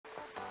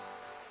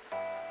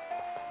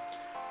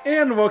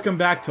And welcome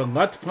back to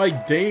Let's Play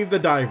Dave the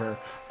Diver.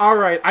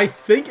 Alright, I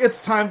think it's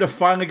time to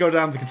finally go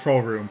down to the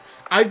control room.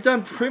 I've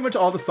done pretty much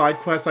all the side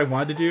quests I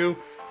wanted to do.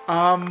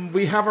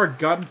 We have our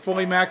gun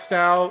fully maxed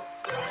out.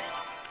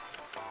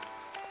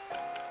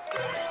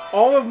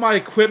 All of my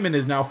equipment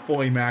is now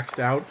fully maxed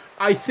out.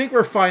 I think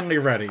we're finally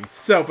ready.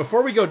 So,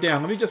 before we go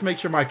down, let me just make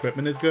sure my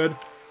equipment is good.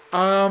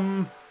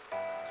 Honestly,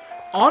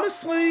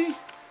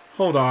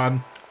 hold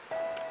on.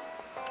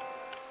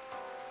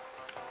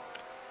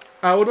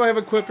 What do I have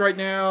equipped right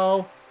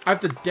now? I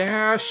have the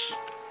dash.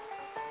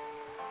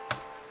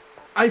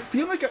 I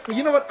feel like,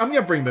 you know what? I'm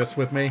gonna bring this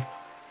with me.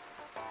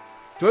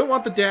 Do I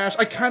want the dash?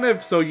 I kind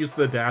of so used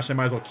to the dash, I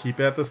might as well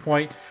keep it at this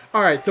point.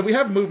 Alright, so we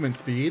have movement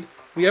speed.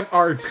 We have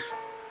our...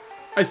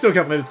 I still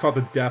can't believe it's called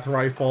the Death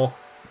Rifle.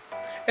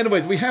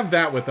 Anyways, we have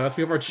that with us.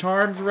 We have our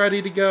charms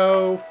ready to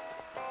go.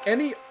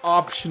 Any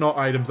optional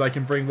items I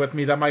can bring with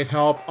me that might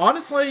help?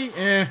 Honestly,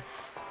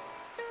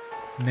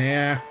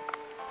 nah.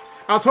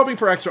 I was hoping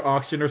for extra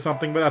oxygen or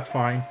something, but that's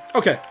fine.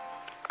 Okay.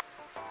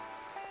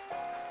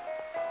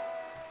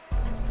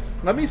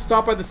 Let me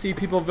stop by the Sea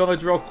People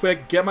Village real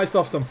quick, get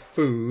myself some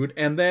food,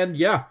 and then,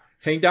 yeah,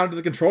 hang down to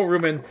the control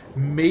room and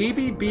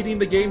maybe beating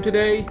the game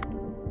today.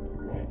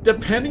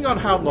 Depending on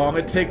how long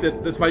it takes,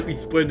 this might be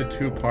split into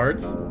 2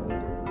 parts.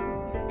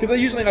 Because I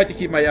usually like to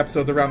keep my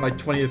episodes around like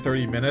 20 to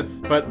 30 minutes,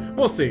 but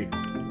we'll see.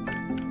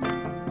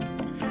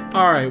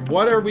 Alright,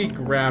 what are we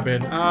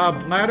grabbing?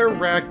 Bladder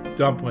rack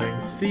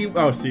dumplings. Seaweed,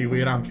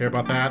 I don't care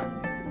about that.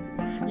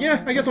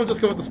 Yeah, I guess we'll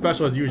just go with the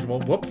special as usual.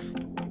 Whoops.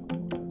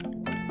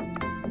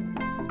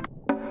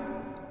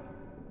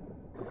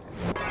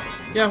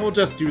 Yeah, we'll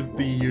just do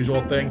the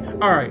usual thing.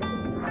 Alright.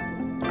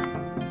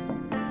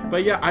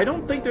 But yeah, I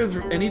don't think there's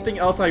anything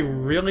else I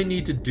really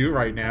need to do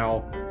right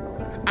now.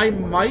 I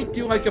might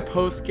do like a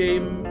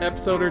post-game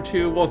episode or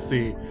 2, we'll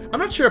see. I'm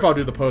not sure if I'll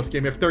do the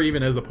post-game, if there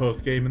even is a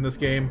post-game in this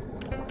game.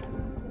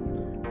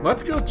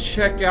 Let's go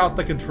check out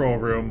the control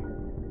room.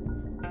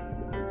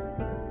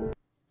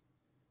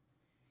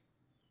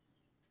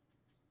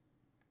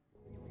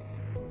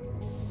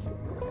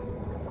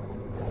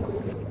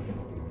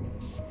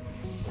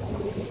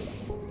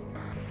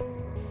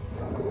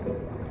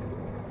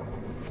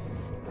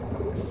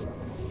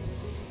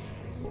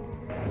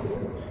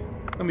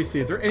 Let me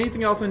see, is there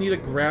anything else I need to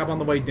grab on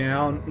the way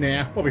down?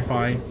 Nah, we'll be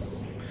fine.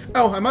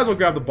 Oh, I might as well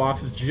grab the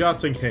boxes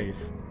just in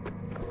case.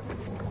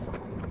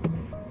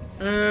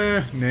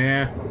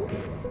 Nah.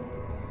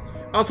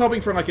 I was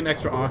hoping for like an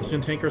extra oxygen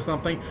tank or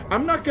something.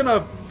 I'm not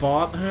gonna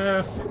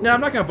bother... Nah,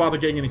 I'm not gonna bother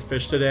getting any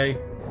fish today.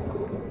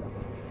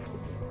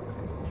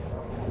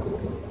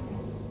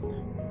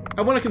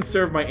 I want to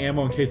conserve my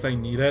ammo in case I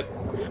need it.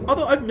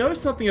 Although, I've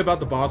noticed something about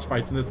the boss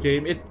fights in this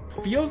game. It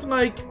feels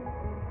like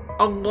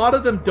a lot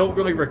of them don't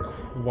really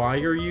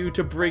require you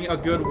to bring a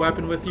good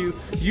weapon with you.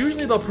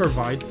 Usually they'll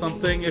provide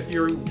something if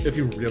you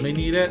really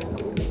need it.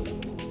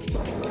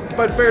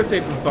 But better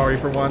safe than sorry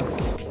for once.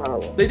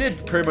 They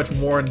did pretty much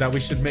warn that we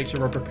should make sure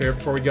we're prepared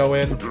before we go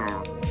in.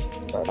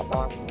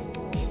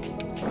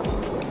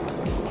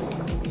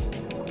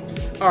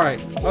 Alright,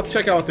 let's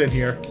check out what's in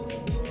here.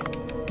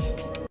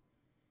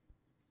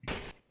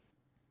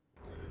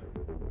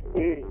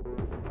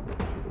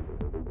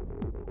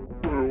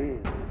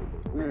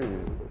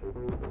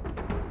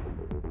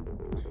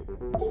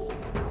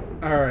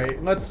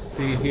 Alright, let's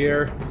see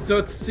here. So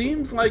it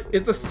seems like...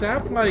 Is the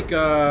sap like,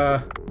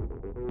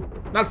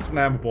 not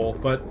flammable,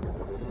 but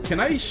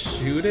can I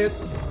shoot it?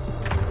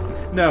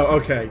 No,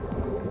 okay.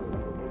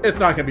 It's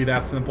not gonna be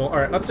that simple.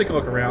 Alright, let's take a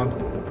look around.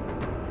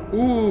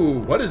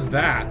 Ooh, what is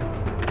that?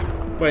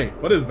 Wait,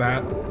 what is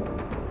that?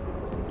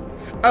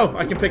 Oh,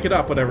 I can pick it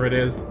up, whatever it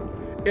is.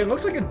 It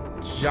looks like a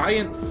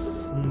giant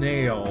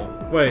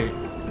snail. Wait.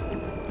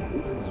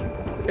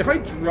 If I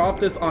drop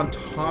this on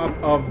top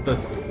of the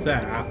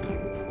sap,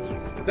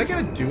 is that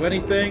gonna do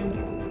anything?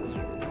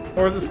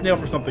 Or is the snail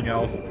for something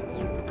else?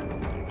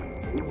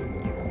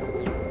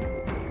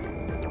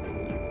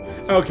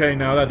 Okay,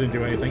 no, that didn't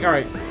do anything.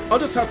 Alright, I'll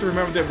just have to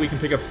remember that we can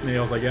pick up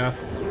snails, I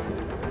guess.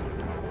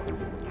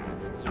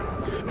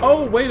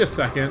 Oh, wait a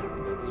second.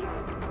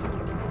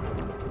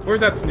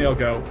 Where's that snail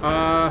go?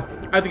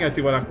 I think I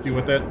see what I have to do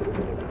with it.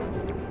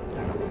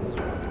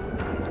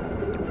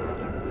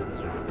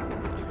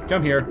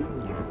 Come here.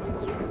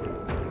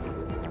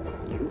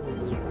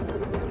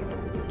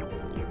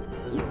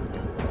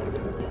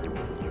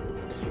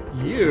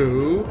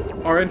 You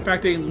are in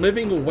fact a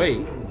living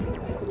weight.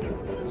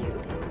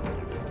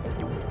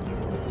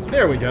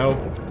 There we go.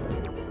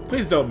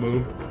 Please don't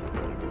move.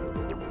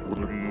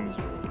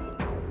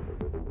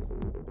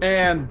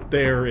 And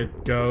there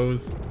it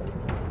goes.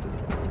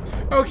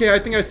 Okay, I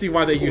think I see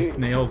why they use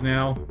snails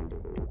now.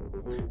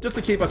 Just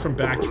to keep us from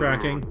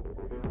backtracking.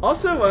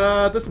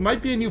 Also, this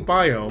might be a new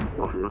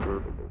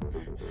biome.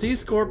 Sea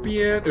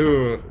scorpion.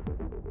 Ugh.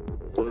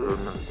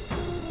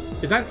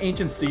 Is that an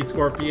ancient sea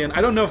scorpion?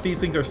 I don't know if these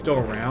things are still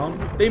around.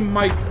 They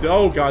might still.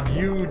 Oh god,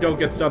 you don't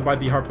get stunned by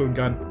the harpoon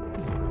gun.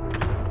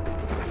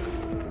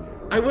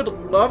 I would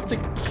love to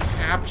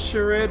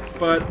capture it,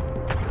 but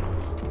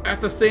at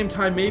the same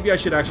time, maybe I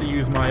should actually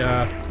use my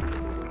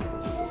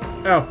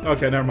Oh,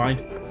 okay, never mind.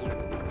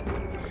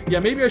 Yeah,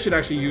 maybe I should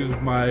actually use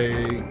my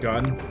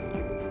gun.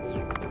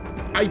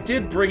 I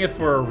did bring it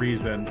for a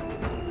reason.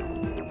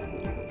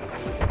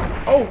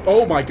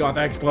 Oh my god,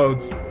 that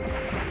explodes.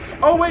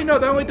 Oh wait, no,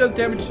 that only does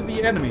damage to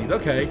the enemies.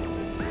 Okay.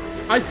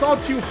 I saw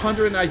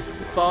 200 and I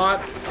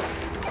thought...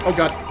 Oh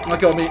god, let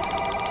go of me.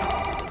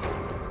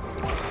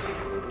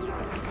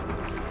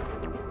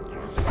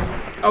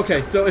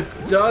 Okay, so it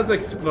does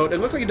explode. It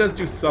looks like it does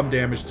do some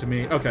damage to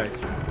me. Okay.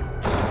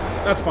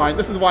 That's fine.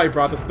 This is why I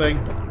brought this thing.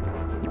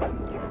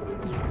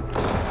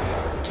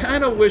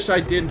 Kinda wish I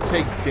didn't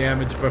take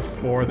damage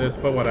before this,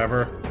 but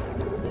whatever.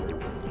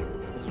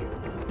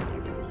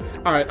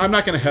 Alright, I'm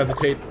not gonna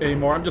hesitate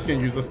anymore. I'm just gonna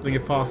use this thing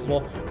if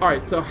possible.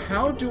 Alright, so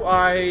how do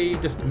I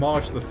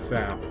demolish the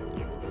sap?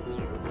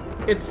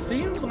 It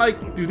seems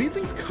like... Do these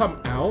things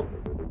come out?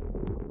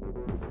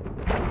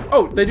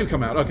 Oh, they do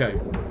come out. Okay.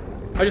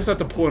 I just have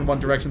to pull in one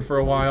direction for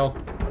a while.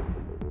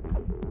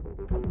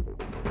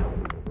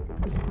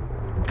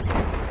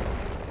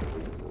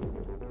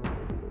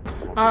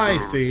 I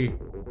see.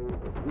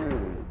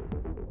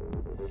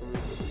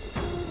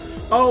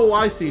 Oh,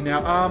 I see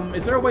now.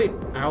 Is there a way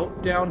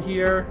out down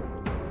here?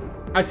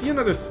 I see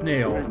another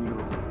snail.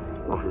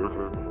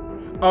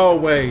 Oh,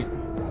 wait.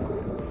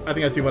 I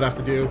think I see what I have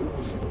to do.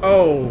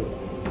 Oh.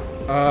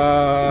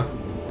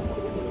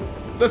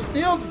 The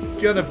snail's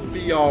gonna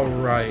be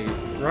alright,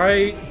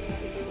 right?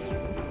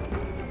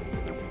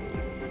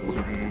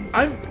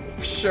 I'm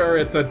sure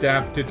it's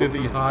adapted to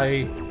the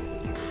high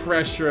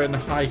pressure and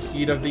high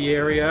heat of the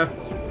area.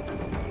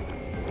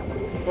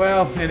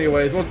 Well,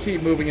 anyways, we'll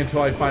keep moving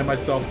until I find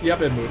myself...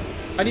 Yep, it moved.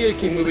 I need to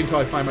keep moving until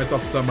I find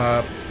myself some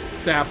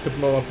sap to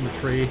blow up in the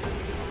tree.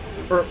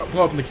 Or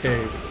blow up in the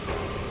cave.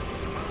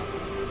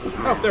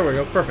 Oh, there we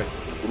go. Perfect.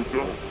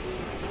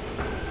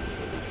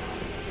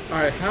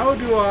 Alright, how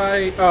do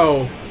I...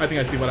 Oh, I think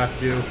I see what I have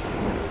to do.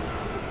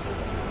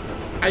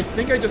 I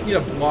think I just need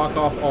to block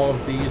off all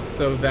of these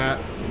so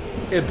that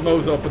it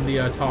blows open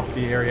the top of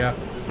the area.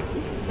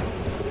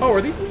 Oh,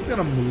 are these things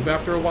gonna move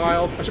after a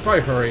while? I should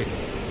probably hurry.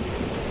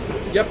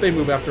 Yep, they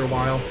move after a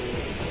while.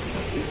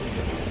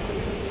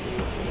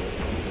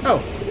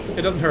 Oh,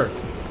 it doesn't hurt.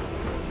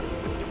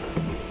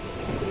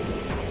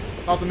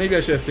 Also, maybe I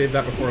should have saved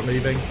that before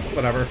leaving.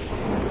 Whatever.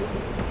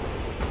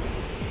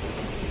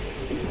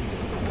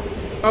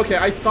 Okay,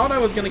 I thought I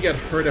was gonna get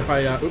hurt if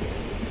I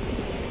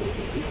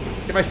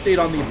stayed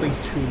on these things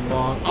too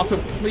long. Also,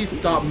 please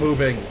stop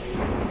moving.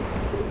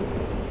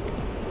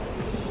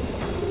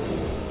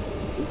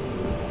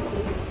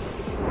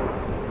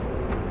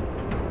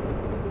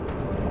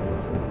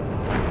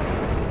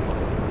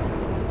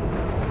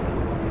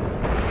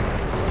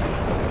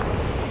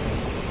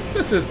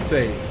 This is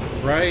safe,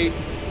 right?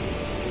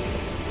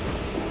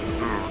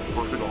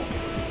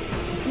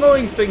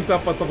 Blowing things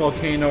up at the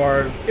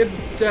volcano it's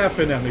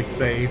definitely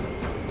safe.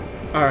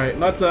 Alright,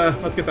 let's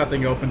get that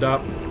thing opened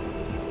up.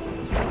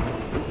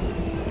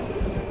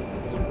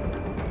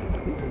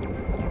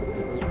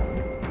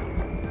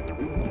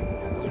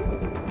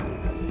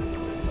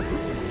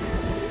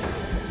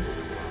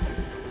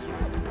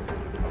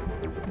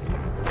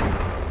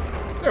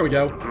 There we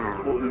go.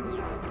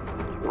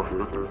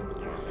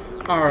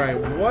 Alright,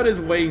 what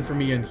is waiting for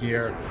me in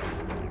here?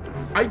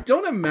 I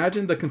don't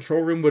imagine the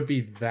control room would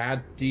be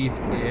that deep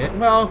in.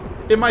 Well,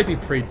 it might be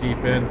pretty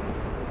deep in.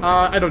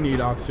 I don't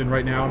need oxygen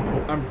right now.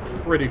 I'm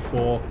pretty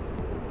full.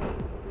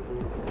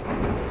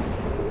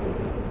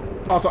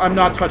 Also, I'm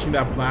not touching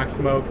that black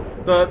smoke.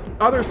 The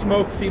other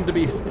smoke seemed to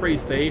be pretty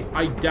safe.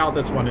 I doubt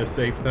this one is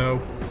safe, though.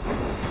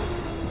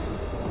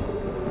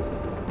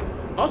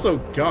 Also,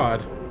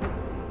 God.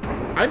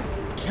 I'm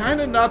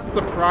kind of not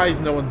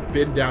surprised no one's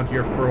been down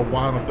here for a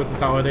while if this is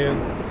how it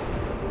is.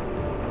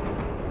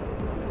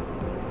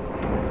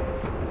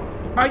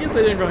 I guess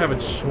I didn't really have a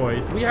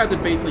choice. We had to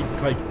basically,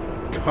 like,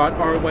 cut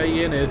our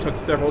way in, and it took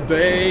several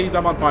days.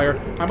 I'm on fire.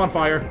 I'm on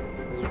fire.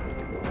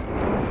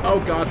 Oh,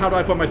 God, how do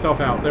I put myself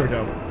out? There we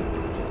go.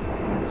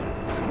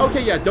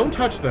 Okay, yeah, don't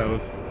touch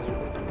those.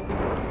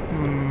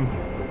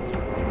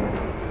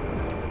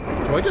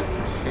 Do I just...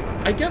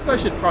 I guess I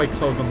should probably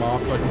close them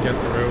off so I can get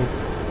through.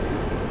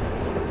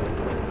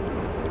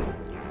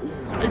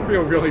 I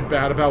feel really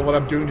bad about what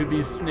I'm doing to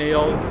these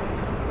snails.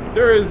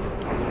 There is...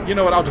 You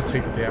know what, I'll just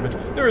take the damage.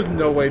 There is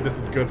no way this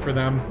is good for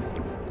them.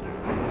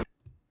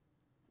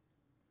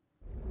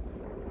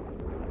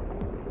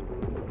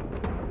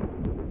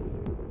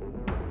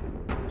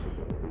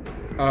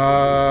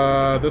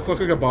 This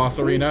looks like a boss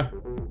arena.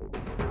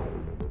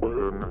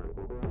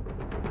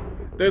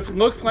 This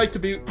looks like to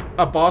be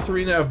a boss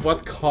arena of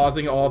what's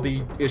causing all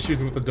the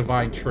issues with the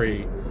Divine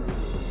Tree.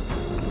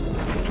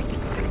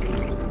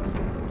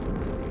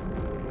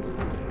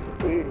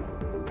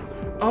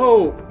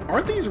 Oh,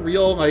 aren't these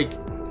real, like,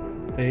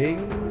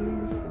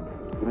 things?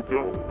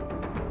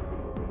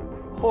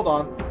 Hold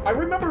on. I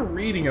remember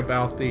reading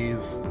about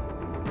these.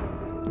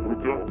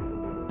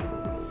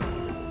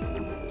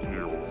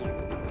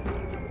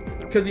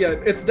 Because, yeah,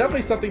 it's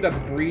definitely something that's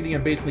breeding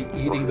and basically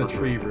eating the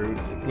tree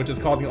roots, which is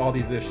causing all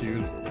these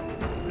issues.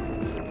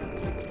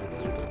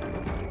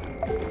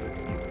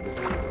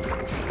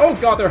 Oh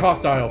god, they're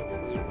hostile!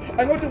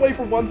 I looked away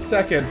for 1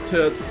 second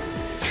to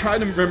try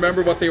to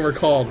remember what they were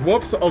called.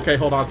 Whoops! Okay,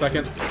 hold on a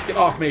second. Get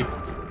off me!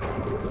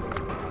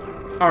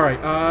 Alright,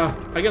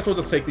 I guess we'll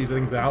just take these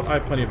things out. I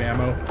have plenty of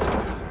ammo.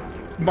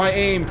 My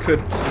aim could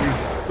use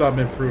some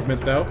improvement,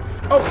 though.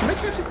 Oh, can I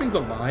catch these things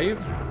alive?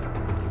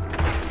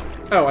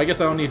 Oh, I guess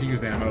I don't need to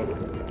use ammo.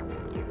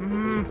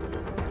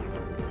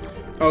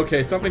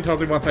 Okay, something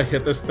tells me once I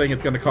hit this thing,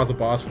 it's gonna cause a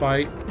boss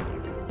fight.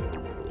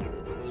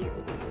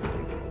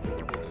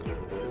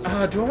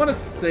 Do I want to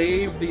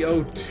save the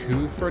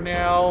O2 for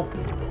now?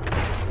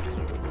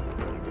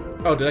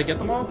 Oh, did I get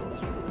them all?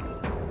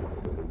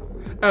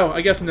 Oh,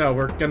 I guess no,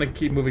 we're gonna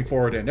keep moving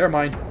forward in. Never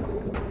mind.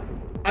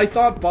 I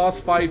thought boss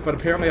fight, but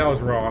apparently I was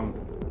wrong.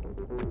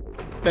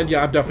 Then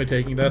yeah, I'm definitely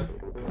taking this.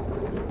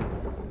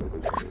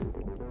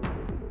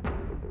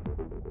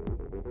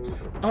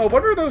 Oh,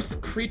 what are those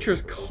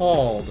creatures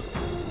called?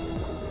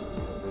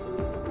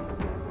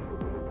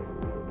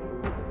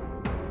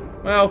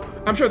 Well,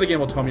 I'm sure the game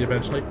will tell me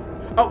eventually.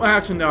 Oh,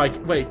 actually, no,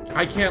 wait,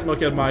 I can't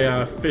look at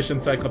my fish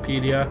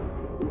encyclopedia.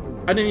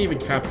 I didn't even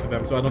capture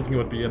them, so I don't think it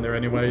would be in there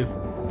anyways.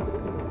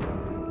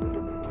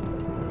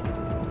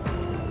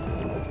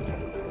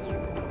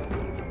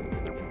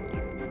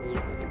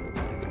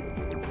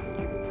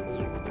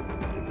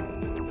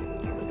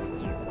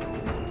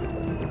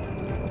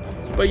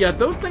 But yeah,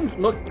 those things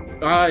look...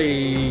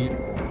 I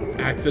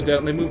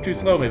accidentally moved too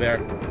slowly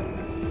there.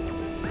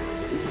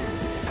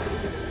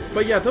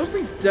 But yeah, those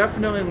things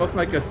definitely look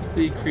like a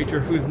sea creature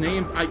whose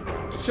names I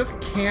just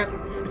can't...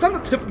 It's on the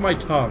tip of my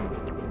tongue.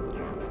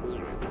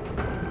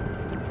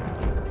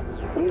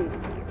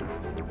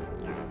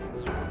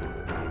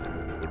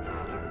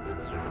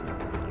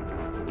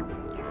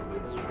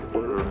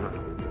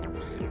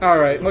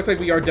 Alright, looks like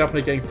we are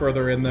definitely getting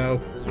further in,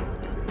 though.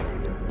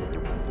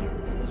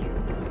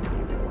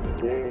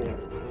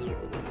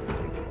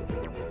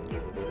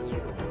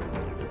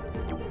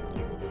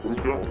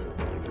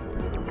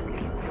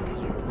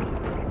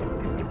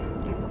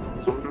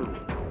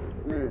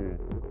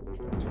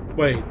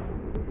 Wait,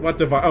 what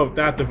divine? Oh,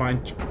 that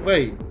divine.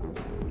 Wait,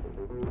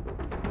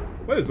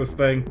 what is this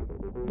thing?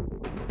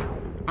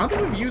 I don't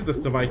think we've used this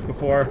device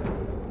before.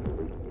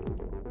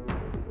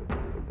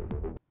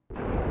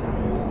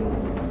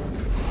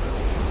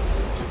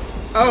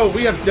 Oh,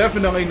 we have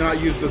definitely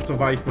not used this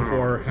device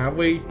before, have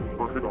we?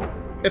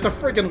 It's a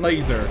freaking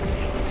laser.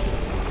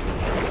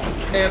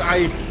 And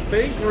I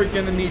think we're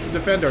gonna need to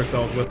defend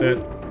ourselves with it.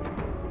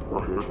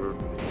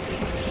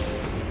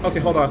 Okay,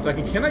 hold on a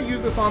second. Can I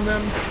use this on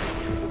them?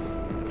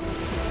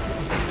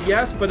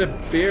 Yes, but it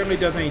barely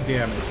does any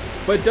damage.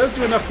 But it does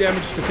do enough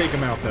damage to take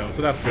them out, though,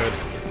 so that's good.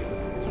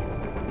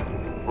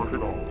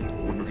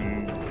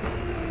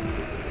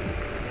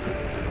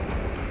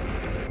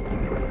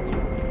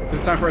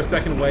 It's time for a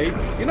second wave.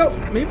 You know,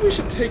 maybe we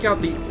should take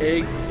out the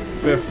eggs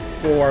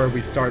before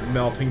we start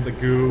melting the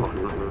goo.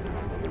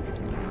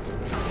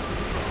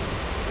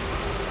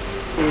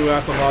 Ooh,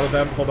 that's a lot of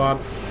them. Hold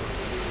on.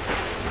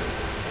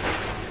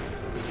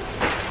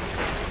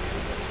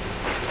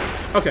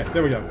 Okay,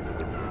 there we go.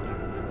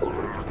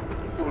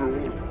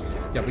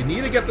 Yeah, we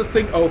need to get this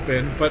thing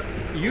open, but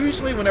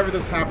usually whenever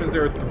this happens,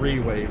 there are 3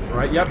 waves,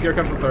 right? Yep, here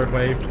comes the 3rd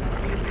wave.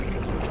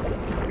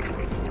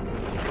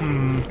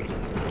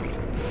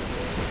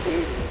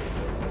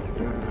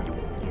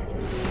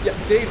 Yeah,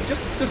 Dave,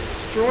 just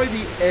destroy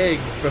the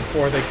eggs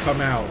before they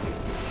come out.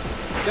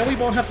 Then we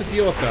won't have to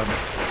deal with them.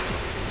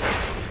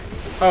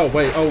 Oh,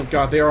 wait. Oh,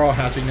 God, they are all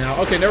hatching now.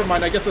 Okay, never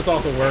mind. I guess this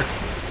also works.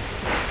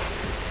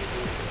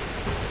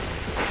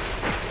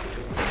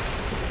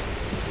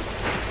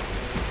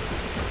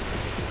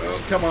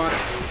 Come on.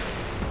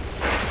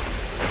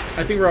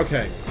 I think we're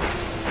okay.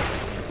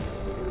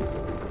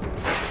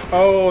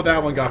 Oh,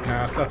 that one got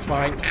past. That's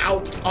fine.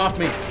 Ow! Off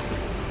me!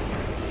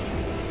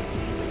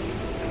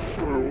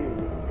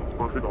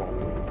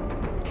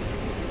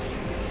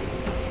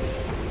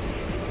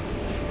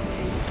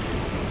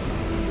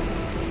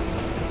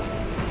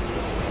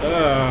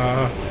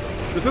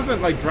 This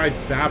isn't like dried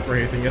sap or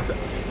anything.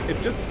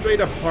 It's just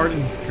straight up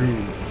hardened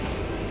goo.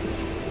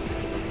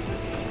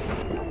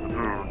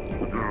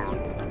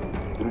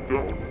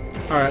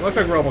 Alright, looks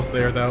like we're almost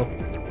there, though.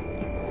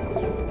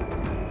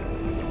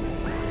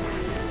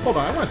 Hold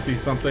on, I want to see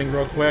something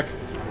real quick.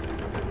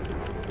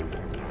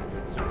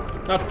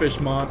 Not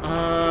Fishmon.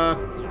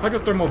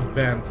 Hydrothermal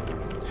vents.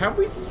 Have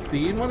we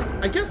seen one?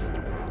 I guess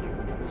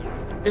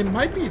it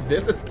might be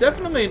this. It's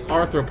definitely an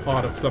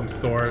arthropod of some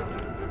sort.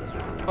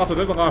 Also,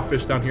 there's a lot of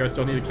fish down here I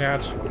still need to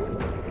catch.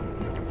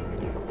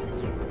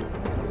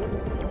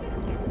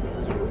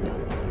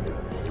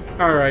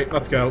 Alright,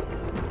 let's go.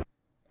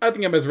 I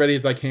think I'm as ready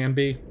as I can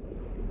be.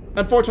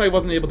 Unfortunately, I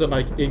wasn't able to,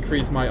 like,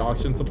 increase my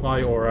oxygen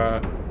supply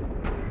or,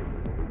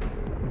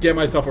 get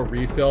myself a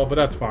refill, but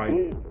that's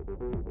fine.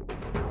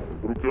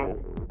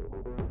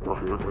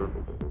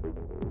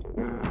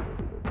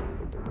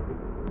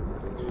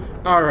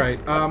 Alright,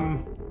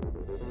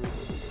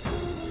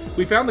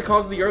 we found the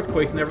cause of the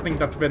earthquakes and everything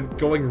that's been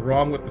going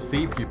wrong with the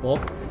sea people.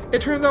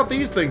 It turns out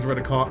these things were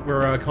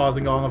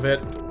causing all of it.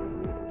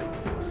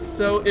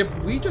 So if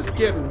we just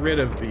get rid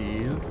of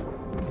these...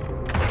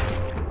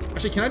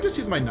 Actually, can I just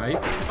use my knife?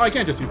 Oh, I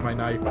can't just use my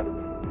knife.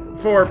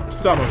 For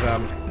some of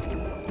them.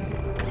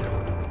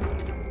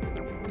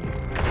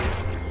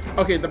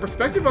 Okay, the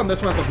perspective on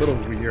this one's a little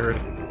weird.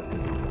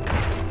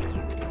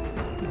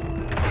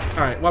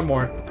 Alright, one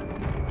more.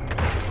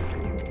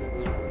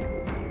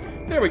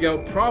 There we go,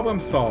 problem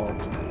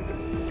solved.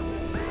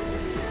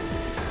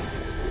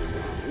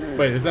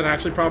 Wait, is that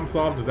actually problem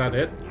solved? Is that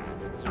it?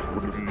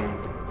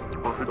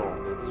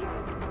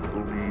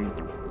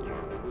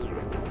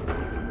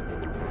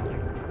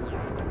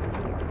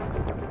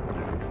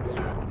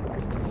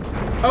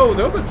 Oh,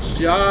 that was a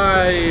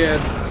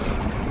giant...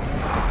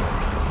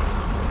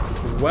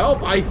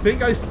 Well, I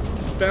think I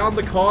found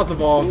the cause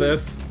of all of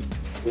this.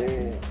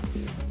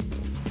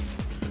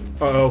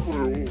 Uh-oh.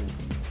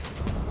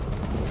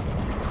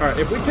 Alright,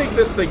 if we take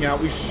this thing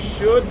out, we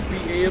should be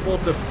able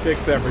to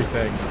fix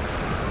everything.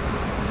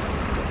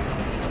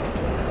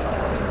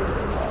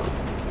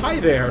 Hi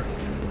there!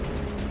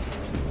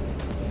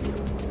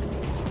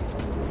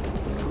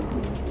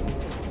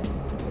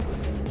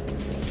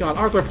 God,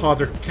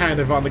 arthropods are kind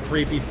of on the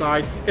creepy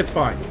side. It's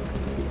fine.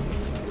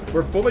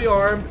 We're fully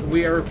armed.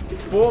 We are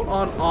full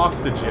on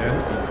oxygen.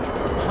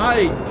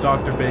 Hi,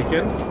 Dr.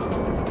 Bacon.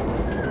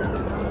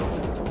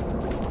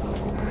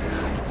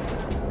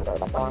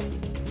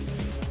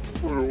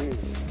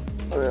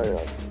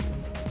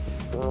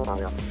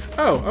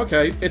 Oh,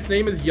 okay. Its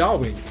name is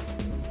Yaoi.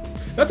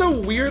 That's a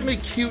weirdly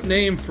cute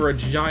name for a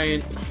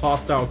giant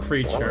hostile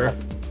creature.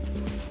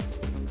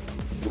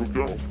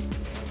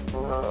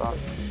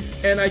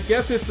 And I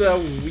guess it's a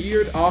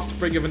weird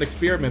offspring of an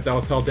experiment that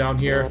was held down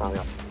here.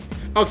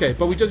 Okay,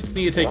 but we just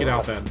need to take it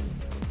out then.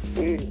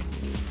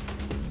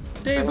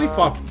 Dave, we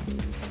fought...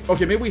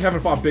 Okay, maybe we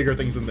haven't fought bigger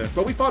things than this,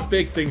 but we fought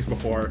big things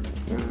before.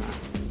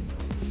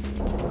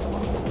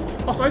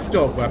 Also, I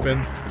still have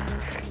weapons.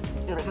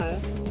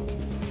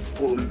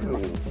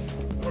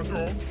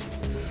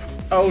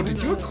 Oh,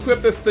 did you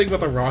equip this thing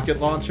with a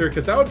rocket launcher?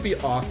 Because that would be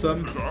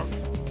awesome.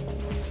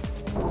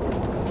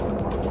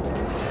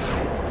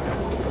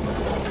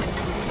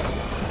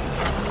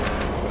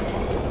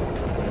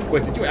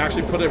 Wait, did you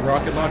actually put a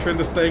rocket launcher in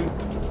this thing?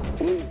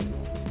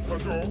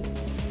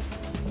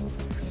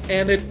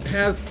 And it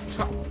has...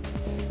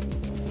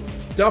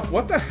 Duff,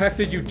 what the heck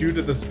did you do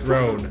to this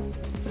drone?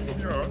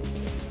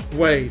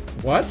 Wait,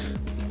 what?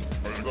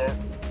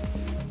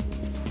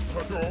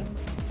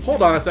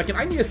 Hold on a second,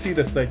 I need to see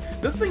this thing.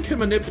 This thing can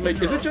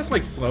manipulate... Is it just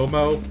like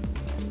slow-mo?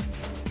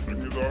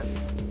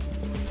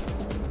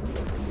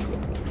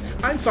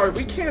 I'm sorry,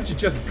 we can't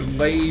just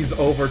glaze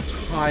over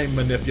time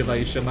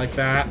manipulation like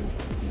that.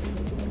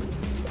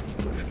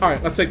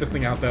 Alright, let's take this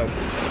thing out, though.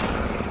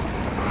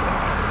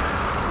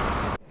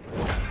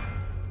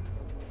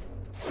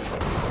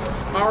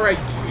 Alright,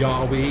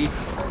 Yaoi.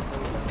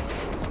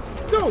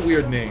 Still a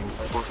weird name.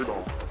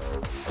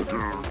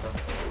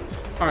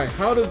 Alright,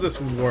 how does this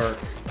work?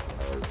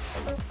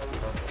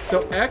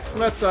 So X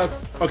lets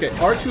us... Okay,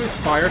 R2 is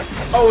fire.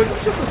 Oh, is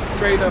this just a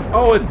straight up...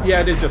 Oh,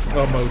 yeah, it is just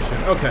slow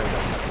motion. Okay.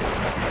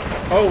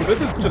 Oh,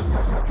 this is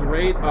just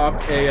straight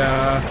up a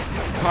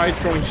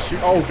side-scrolling shoot...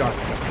 Oh, God.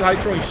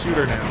 Side-scrolling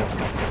shooter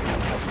now.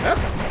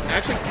 That's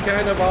actually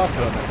kind of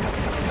awesome.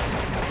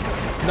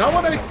 Not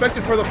what I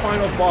expected for the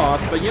final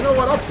boss, but you know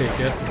what? I'll take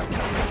it.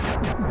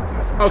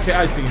 Okay,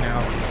 I see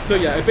now. So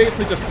yeah, it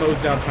basically just slows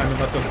down time and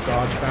lets us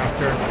dodge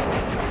faster.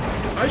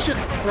 I should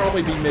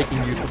probably be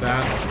making use of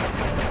that.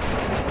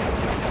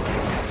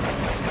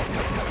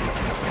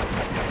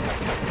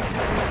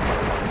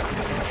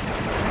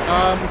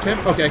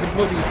 Okay, I can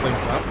blow these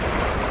things up.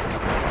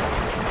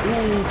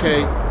 Ooh,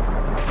 okay.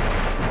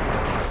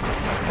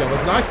 Yeah, I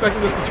was not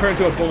expecting this to turn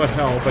into a bullet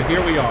hell, but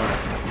here we are.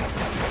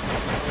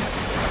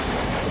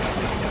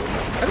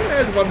 I think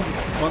that is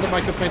one of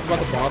my complaints about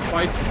the boss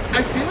fight.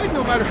 I feel like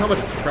no matter how much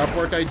prep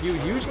work I do,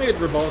 usually it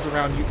revolves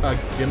around a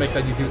gimmick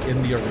that you do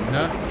in the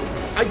arena.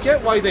 I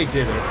get why they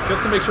did it,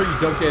 just to make sure you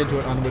don't get into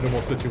an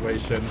unwinnable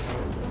situation.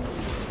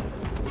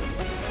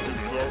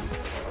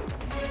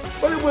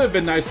 But it would have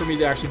been nice for me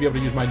to actually be able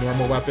to use my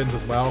normal weapons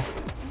as well.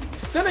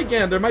 Then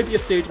again, there might be a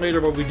stage later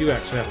where we do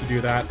actually have to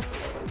do that.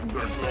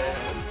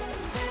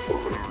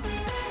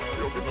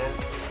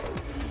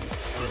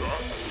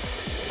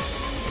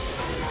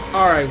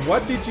 Alright,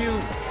 what did you...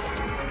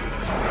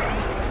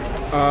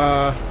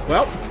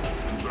 well...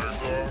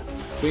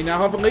 We now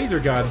have a laser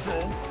gun.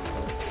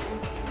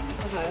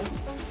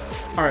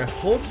 Alright,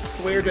 hold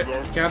square to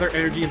gather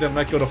energy and then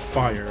let go to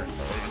fire.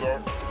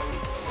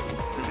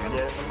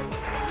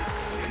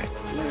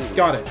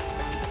 Got it.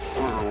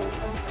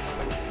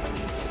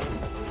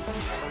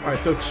 Alright,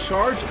 so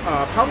charge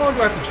up. How long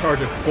do I have to charge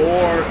it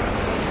for?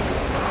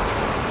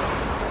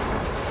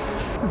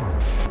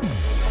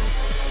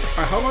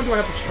 Alright, how long do I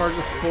have to charge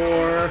this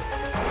for?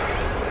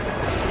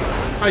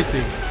 I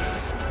see.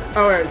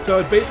 Alright, so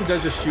it basically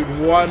does just shoot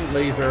one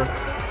laser.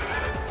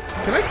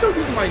 Can I still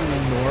use my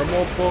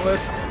normal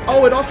bullets?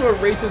 Oh, it also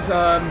erases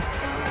the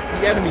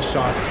enemy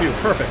shots too.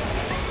 Perfect.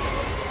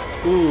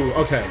 Ooh,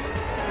 okay.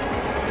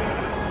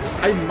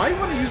 I might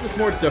want to use this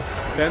more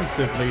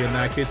defensively in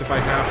that case if I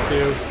have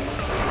to.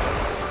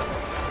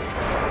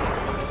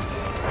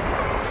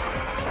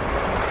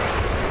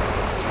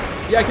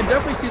 Yeah, I can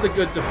definitely see the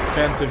good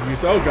defensive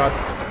use. Oh god.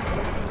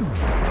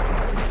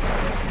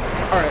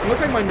 Alright,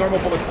 looks like my normal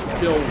bullets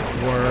still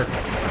work.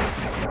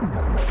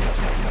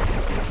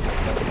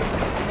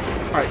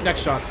 Alright,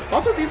 next shot.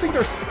 Also, these things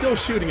are still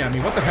shooting at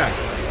me. What the heck?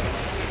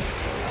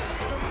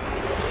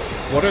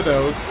 What are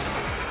those?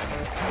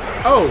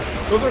 Oh,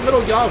 those are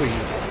little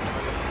Yowies.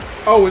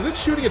 Oh, is it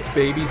shooting its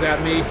babies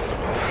at me?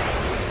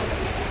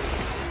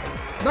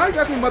 Not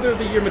exactly Mother of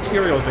the Year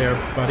material there,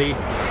 buddy.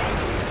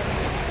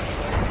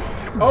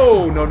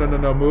 Oh, no, no, no,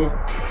 no, move.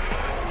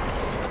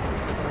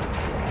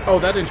 Oh,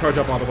 that didn't charge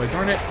up all the way,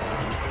 darn it.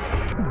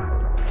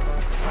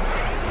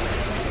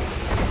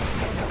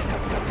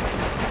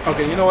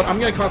 Okay, you know what? I'm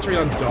gonna concentrate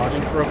on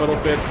dodging for a little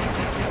bit.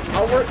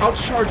 I'll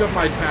charge up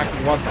my attack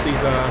once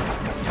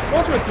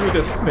once we're through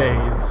this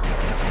phase.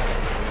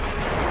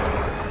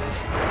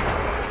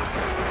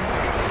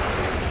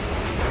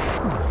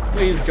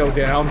 Please go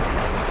down.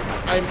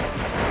 I'm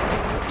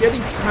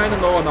getting kind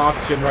of low on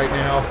oxygen right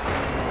now.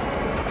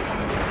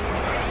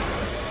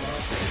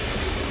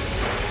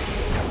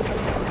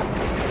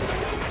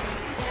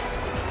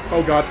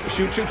 Oh god,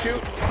 shoot, shoot,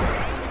 shoot.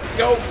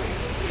 Go!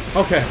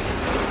 Okay.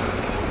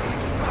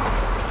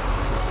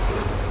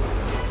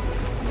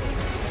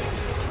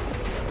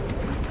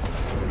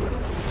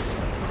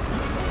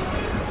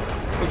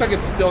 Looks like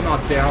it's still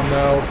not down,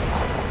 though.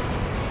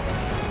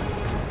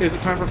 Is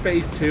it time for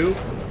phase 2?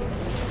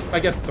 I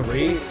guess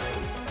 3?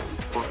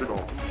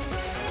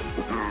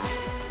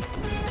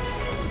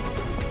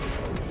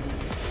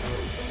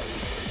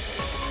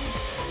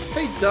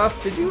 Hey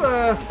Duff, did you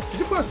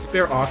put a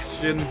spare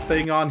oxygen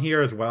thing on here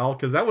as well?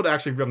 Because that would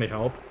actually really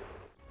help.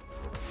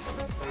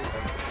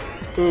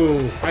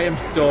 Ooh, I am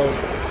still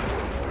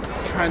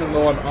kind of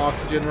low on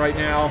oxygen right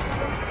now.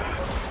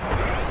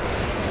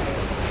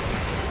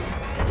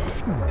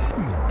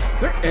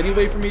 Is there any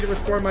way for me to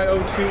restore my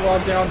O2 while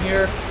I'm down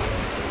here?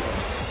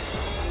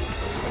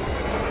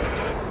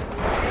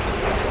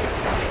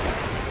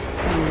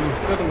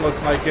 Doesn't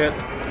look like it.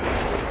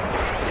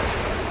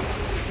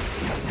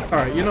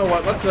 Alright, you know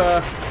what? Let's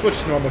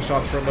switch normal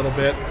shots for a little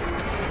bit.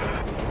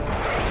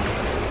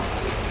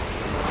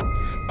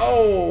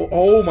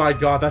 Oh my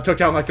god, that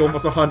took out like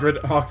almost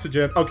 100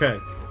 oxygen. Okay.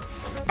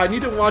 I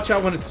need to watch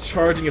out when it's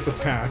charging its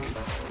attack.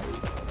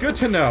 Good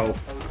to know.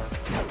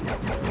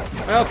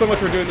 I also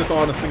much we're doing this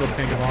all in a single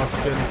tank of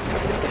oxygen.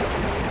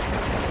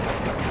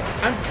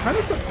 I'm kind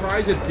of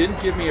surprised it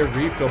didn't give me a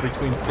refill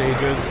between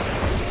stages.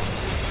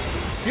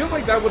 Feels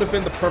like that would have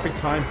been the perfect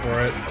time for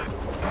it.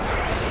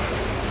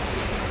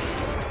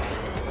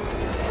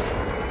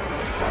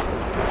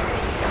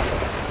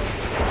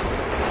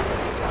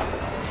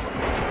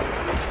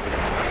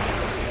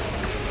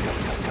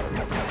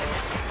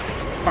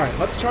 Alright,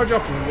 let's charge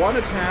up one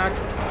attack,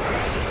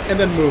 and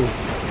then move.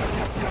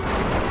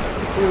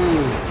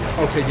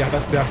 Ooh, okay, yeah,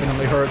 that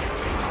definitely hurts.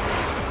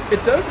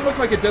 It does look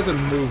like it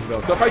doesn't move,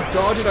 though, so if I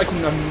dodge it, I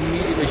can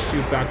immediately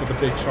shoot back with a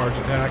big charge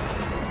attack.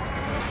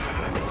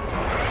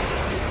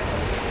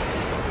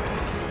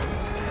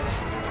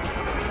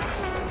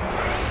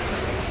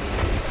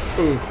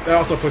 Ooh, that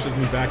also pushes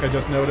me back, I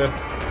just noticed.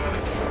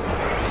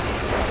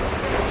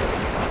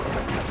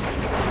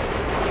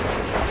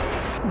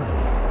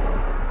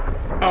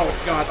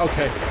 Oh god,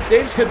 okay.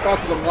 Dave's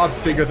hitbox is a lot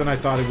bigger than I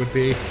thought it would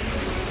be.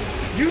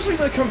 Usually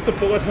when it comes to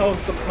bullet hells,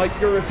 like,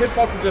 your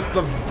hitbox is just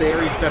the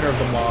very center of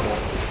the model.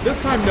 This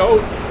time, no.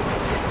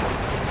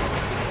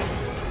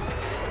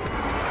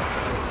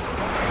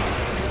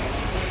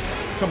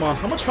 Come on,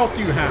 how much health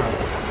do you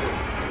have?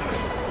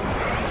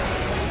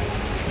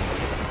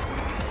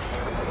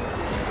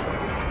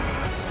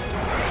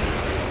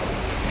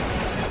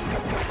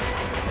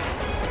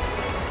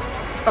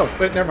 Oh,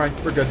 wait, never mind.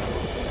 We're good.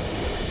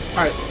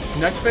 Alright,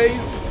 next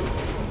phase.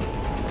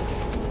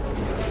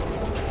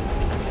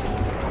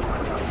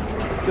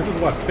 This is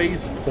what,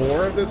 phase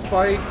 4 of this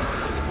fight?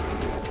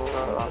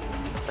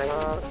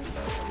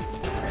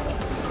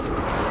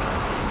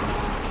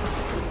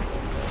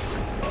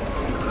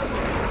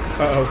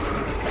 Uh-oh.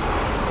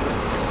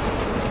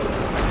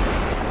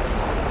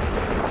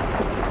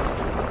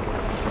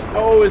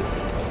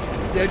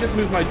 Oh, did I just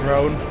lose my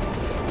drone?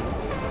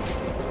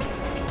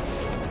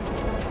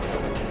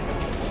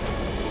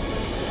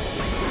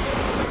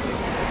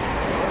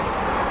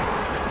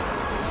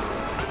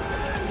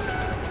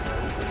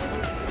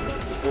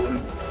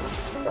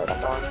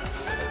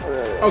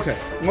 Okay,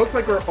 looks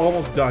like we're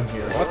almost done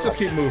here. Let's just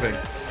keep moving.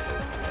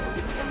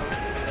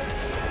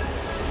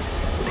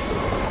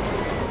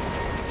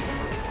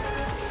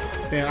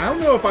 Man, I don't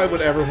know if I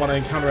would ever want to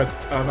encounter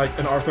like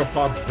an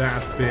arthropod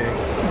that big.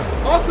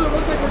 Also, it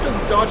looks like we're just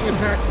dodging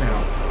attacks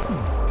now.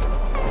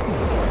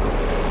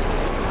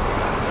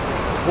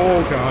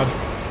 Oh god.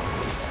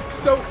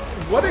 So,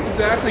 what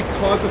exactly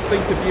caused this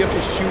thing to be able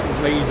to shoot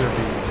laser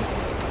beams?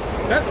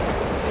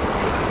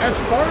 As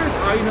far as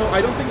I know,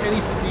 I don't think any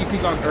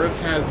species on Earth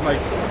has,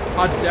 like,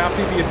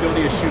 adapted the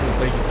ability to shoot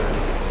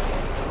lasers.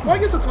 Well, I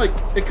guess it's like,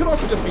 it could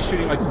also just be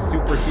shooting like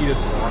superheated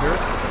water.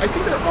 I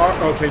think there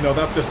are, okay, no,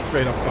 that's just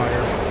straight up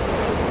fire.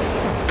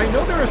 I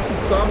know there are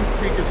some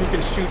creatures who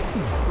can shoot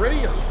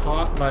pretty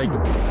hot, like,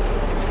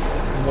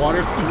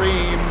 water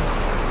streams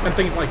and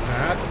things like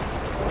that.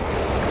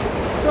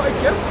 So I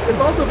guess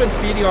it's also been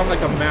feeding on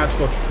like a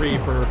magical tree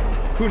for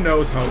who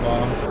knows how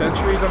long.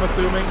 Centuries, I'm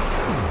assuming.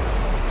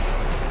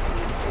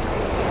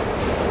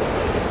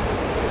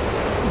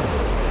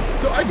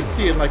 So I could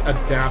see it like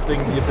adapting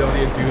the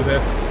ability to do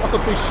this. Also,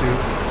 please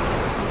shoot.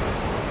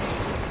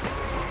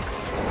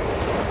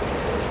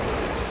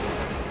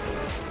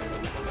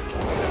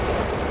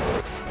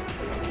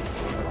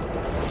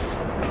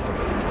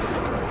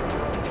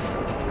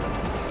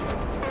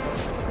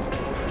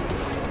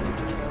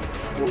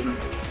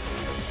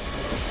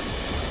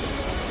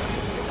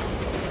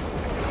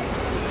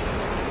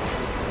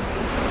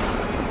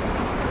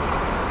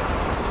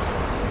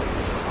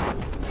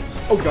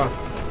 Oh god.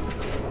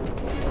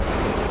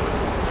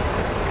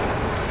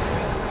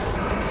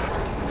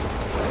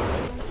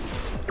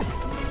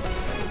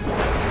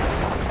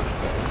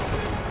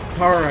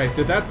 Alright,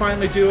 did that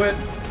finally do it?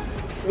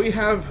 We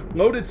have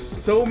loaded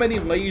so many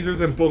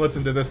lasers and bullets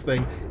into this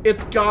thing.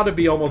 It's gotta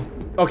be almost...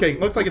 Okay,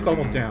 looks like it's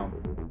almost down.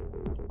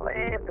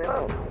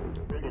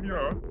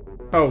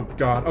 Oh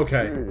god,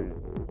 okay.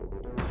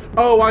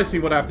 Oh, I see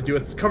what I have to do.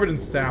 It's covered in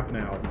sap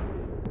now.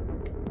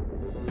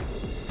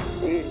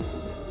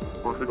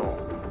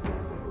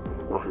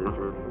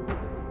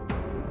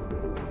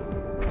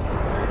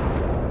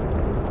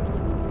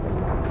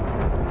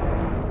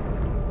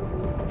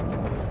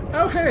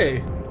 Oh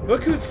hey!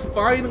 Look who's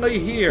finally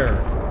here!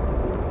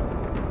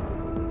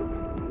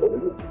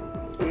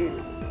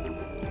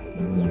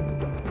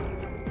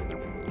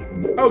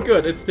 Oh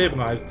good, it's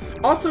stabilized.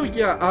 Also,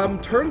 yeah,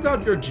 turns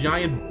out your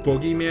giant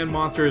boogeyman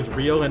monster is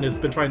real and has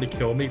been trying to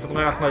kill me for the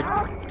last,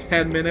 like,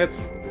 10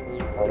 minutes.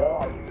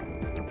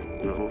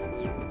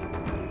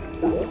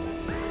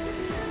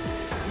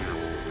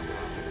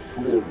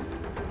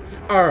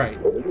 Alright.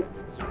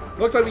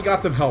 Looks like we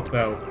got some help,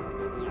 though.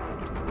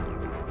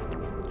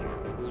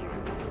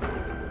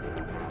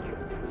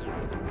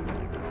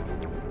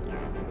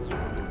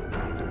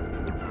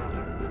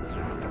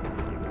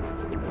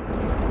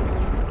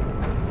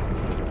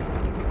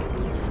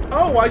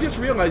 Oh, I just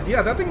realized,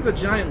 yeah, that thing's a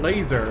giant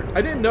laser.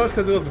 I didn't notice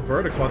because it was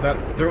vertical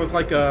that there was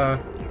like a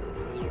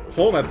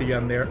hole at the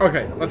end there.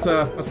 Okay, let's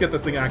get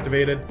this thing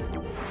activated.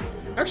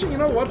 Actually, you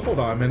know what? Hold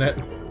on a minute.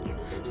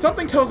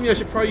 Something tells me I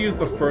should probably use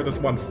the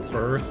furthest one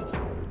first.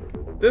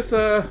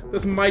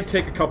 This might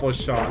take a couple of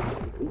shots.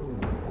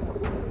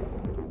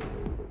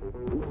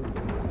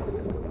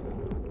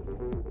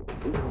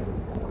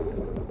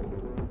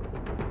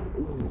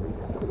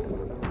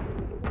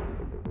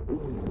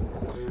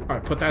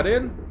 Alright, put that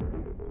in.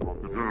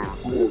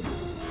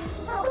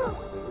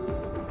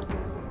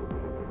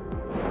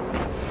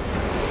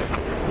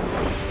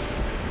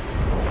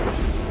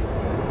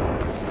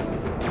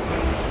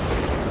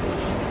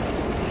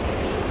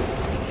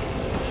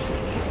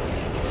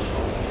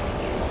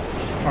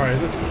 Alright,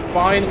 is this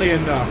finally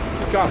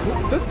enough?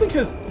 God, this thing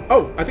has...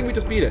 Oh, I think we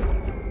just beat it.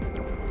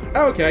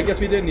 Oh, okay, I guess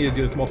we didn't need to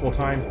do this multiple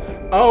times.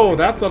 Oh,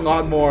 that's a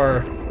lot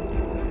more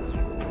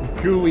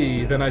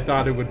gooey than I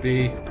thought it would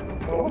be.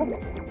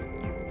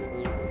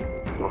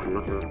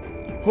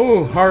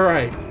 Whew,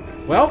 alright.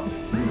 Well,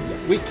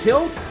 we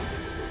killed...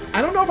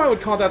 I don't know if I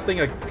would call that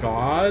thing a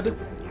god.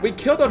 We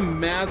killed a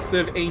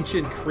massive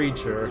ancient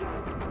creature.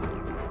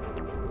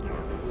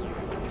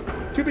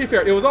 To be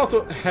fair, it was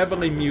also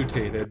heavily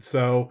mutated,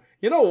 so...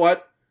 You know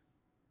what?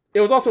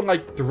 It was also,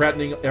 like,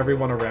 threatening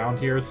everyone around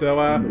here, so,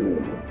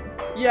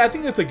 yeah, I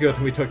think it's a good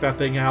thing we took that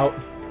thing out.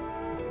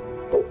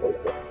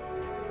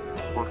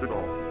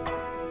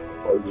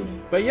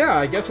 But yeah,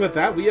 I guess with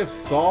that, we have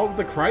solved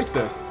the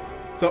crisis.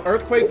 So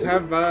earthquakes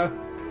have,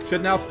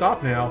 should now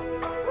stop now.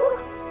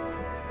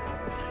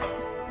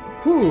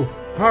 Whew,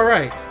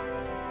 alright.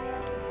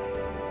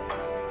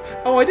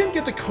 Oh, I didn't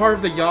get to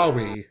carve the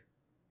Yaoi.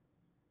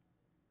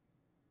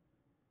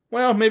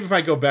 Well, maybe if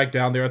I go back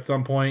down there at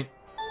some point.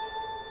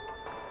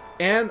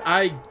 And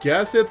I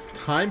guess it's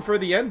time for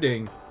the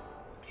ending.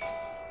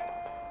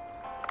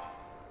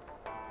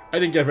 I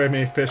didn't get very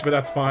many fish, but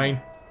that's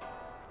fine.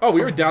 Oh, we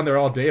were down there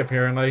all day,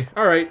 apparently.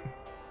 Alright.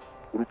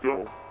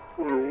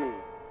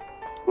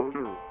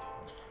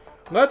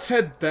 Let's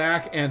head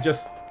back and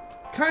just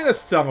kind of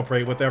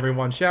celebrate with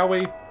everyone, shall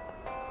we?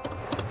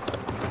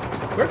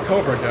 Where'd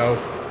Cobra go?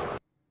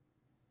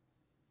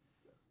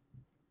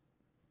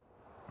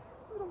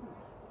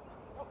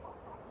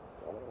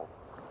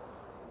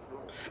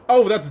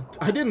 Oh, that's...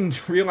 I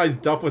didn't realize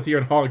Duff was here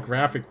in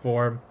holographic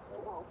form.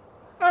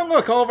 Oh,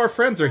 look, all of our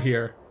friends are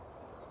here.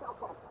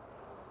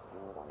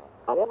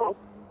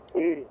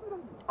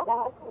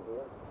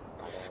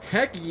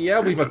 Heck yeah,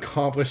 we've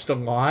accomplished a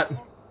lot.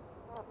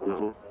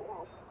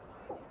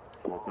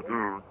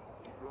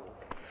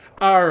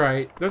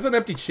 Alright, there's an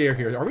empty chair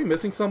here. Are we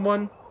missing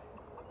someone?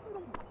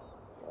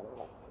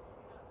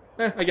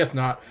 I guess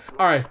not.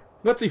 Alright,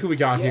 let's see who we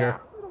got here.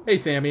 Hey,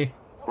 Sammy.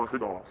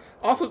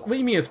 Also, what do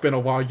you mean it's been a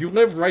while? You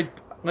live right,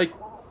 like,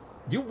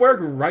 you work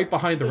right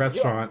behind the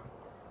restaurant.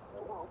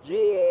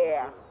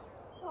 Yeah.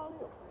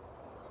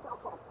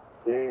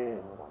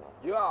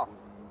 Yeah.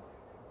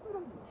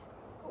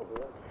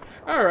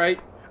 Alright.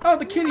 Oh,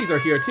 the kitties are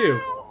here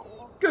too.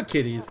 Good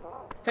kitties.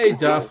 Hey,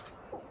 Duff.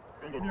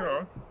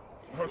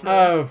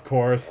 Of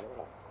course.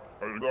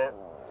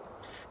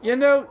 You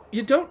know,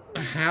 you don't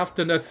have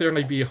to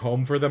necessarily be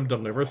home for them to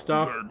deliver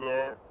stuff.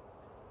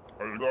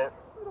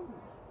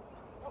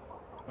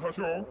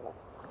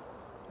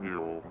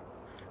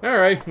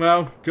 Alright,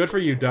 well, good for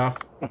you, Duff.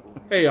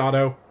 Hey,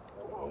 Otto.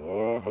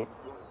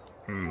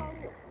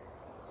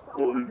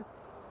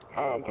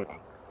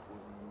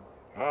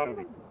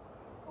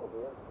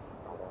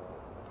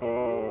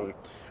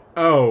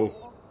 Oh.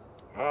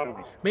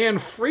 Man,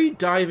 free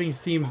diving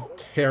seems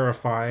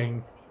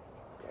terrifying.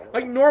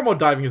 Like, normal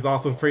diving is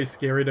also pretty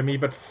scary to me,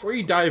 but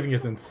free diving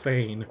is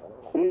insane.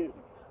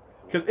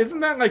 Because isn't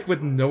that, like,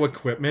 with no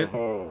equipment?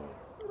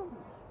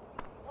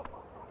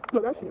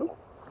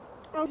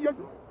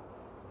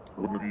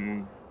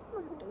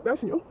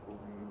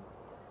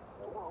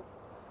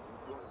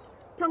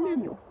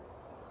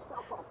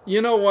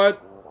 You know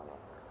what?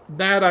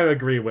 That I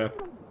agree with.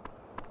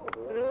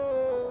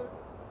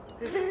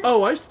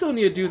 Oh, I still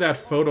need to do that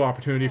photo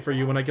opportunity for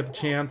you when I get the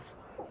chance.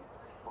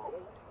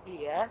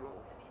 Yeah.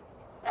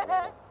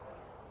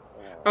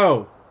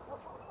 Oh.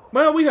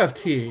 Well, we have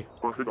tea.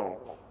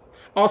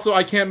 Also,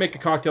 I can't make a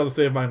cocktail to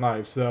save my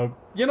life, so...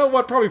 You know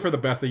what? Probably for the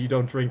best that you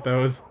don't drink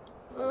those.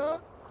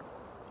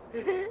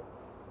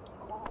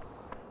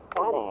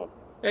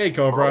 Hey,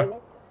 Cobra.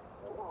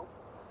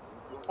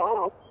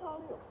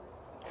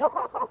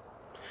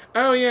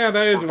 Oh yeah,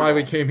 that is why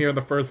we came here in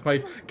the first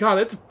place. God,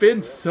 it's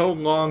been so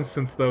long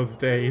since those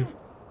days.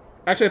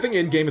 Actually, I think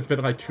in-game it's been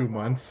like 2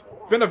 months.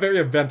 It's been a very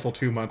eventful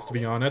 2 months, to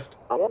be honest.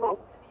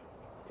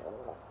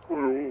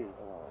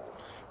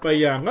 But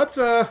yeah, let's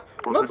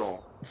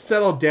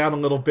settle down a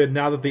little bit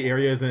now that the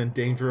area is in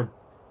danger of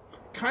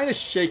kind of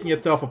shaking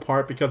itself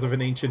apart because of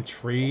an ancient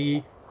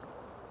tree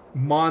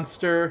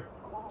monster.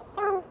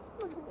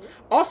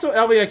 Also,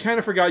 Ellie, I kind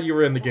of forgot you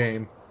were in the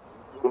game.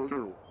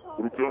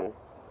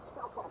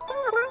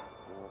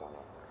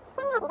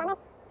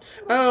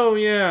 Oh,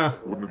 yeah.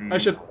 I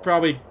should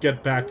probably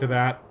get back to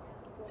that.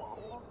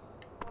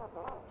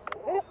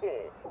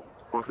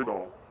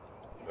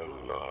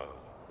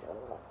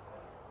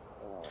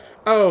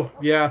 Oh,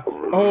 yeah.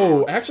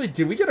 Oh, actually,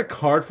 did we get a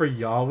card for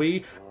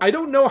Yaoi? I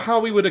don't know how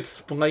we would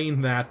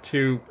explain that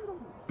to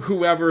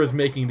whoever is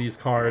making these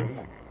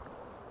cards.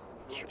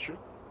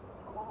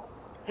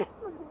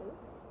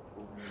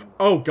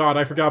 Oh god,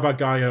 I forgot about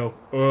Gaio.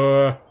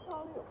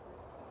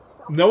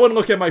 No one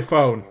look at my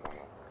phone.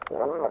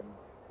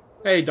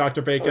 Hey,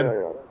 Dr.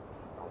 Bacon.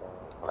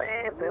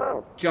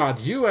 God,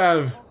 you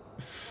have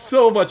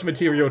so much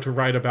material to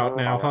write about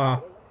now,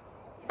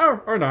 huh?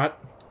 Or not.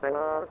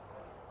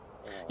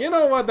 You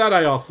know what? That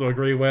I also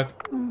agree with.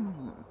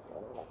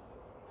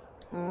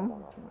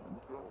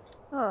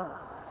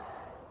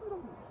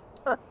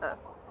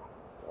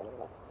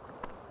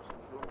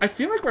 I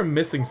feel like we're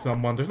missing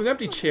someone. There's an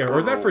empty chair. Or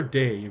is that for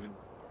Dave?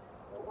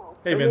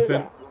 Hey,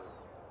 Vincent.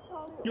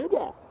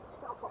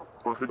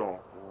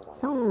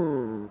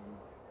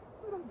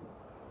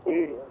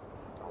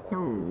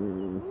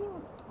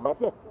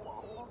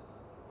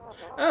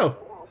 Oh,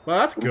 well,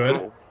 that's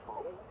good.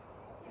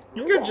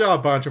 Good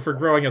job, Bancho, for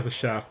growing as a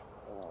chef.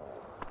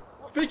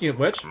 Speaking of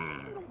which...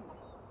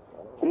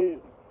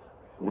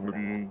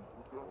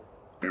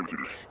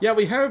 Yeah,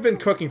 we have been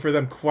cooking for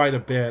them quite a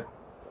bit.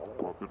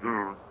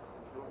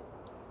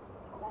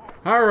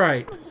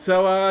 Alright,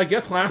 so I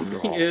guess last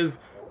thing is...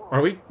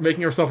 Are we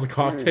making ourselves a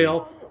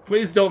cocktail?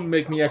 Please don't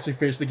make me actually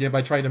finish the game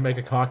by trying to make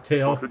a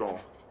cocktail.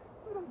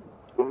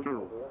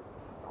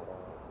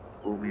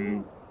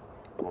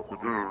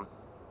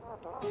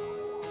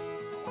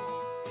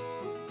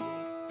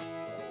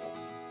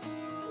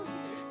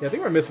 Yeah, I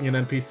think we're missing an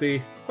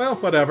NPC. Well,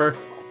 whatever.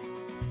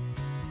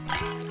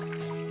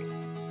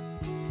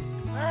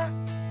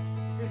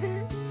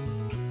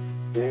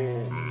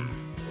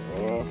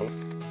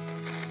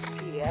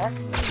 Yeah.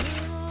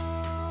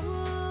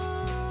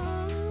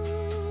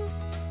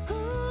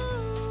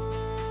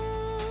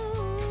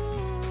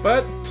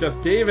 But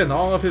just Dave and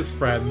all of his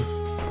friends.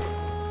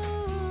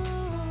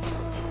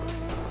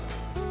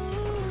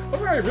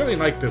 Overall, I really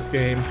like this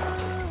game.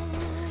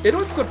 It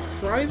was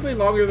surprisingly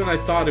longer than I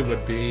thought it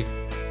would be,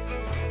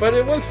 but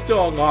it was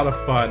still a lot of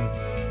fun.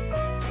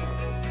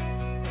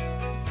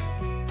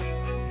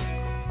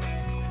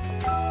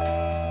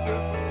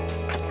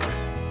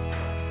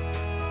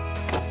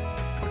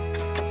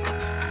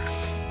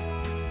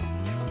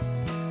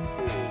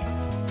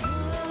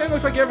 It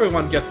looks like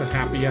everyone gets a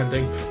happy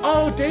ending.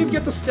 Oh, Dave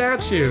gets a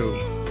statue!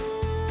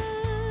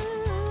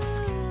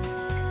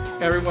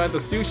 Everyone at the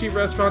sushi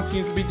restaurant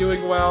seems to be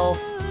doing well.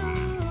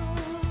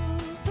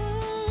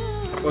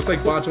 Looks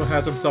like Bancho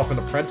has himself an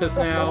apprentice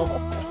now.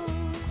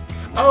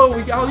 Oh,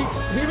 we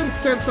even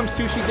sent some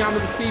sushi down to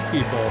the sea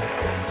people.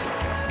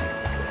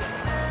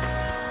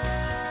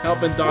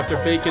 helping Dr.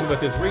 Bacon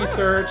with his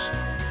research.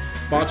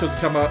 Bancho's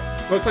become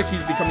looks like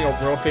he's becoming a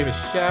world famous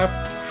chef.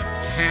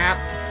 Cat.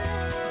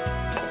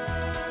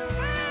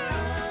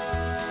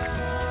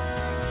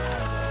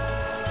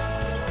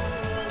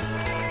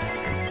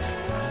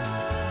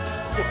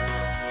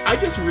 I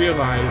just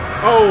realized,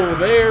 oh,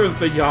 there's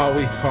the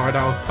Yaoi card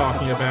I was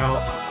talking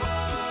about.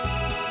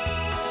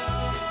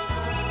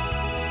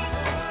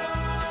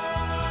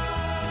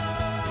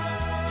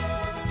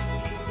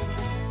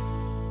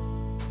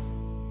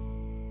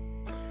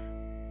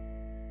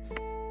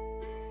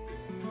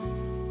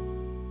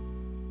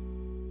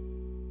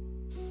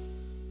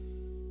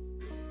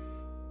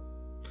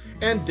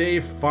 And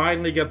Dave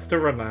finally gets to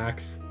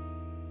relax.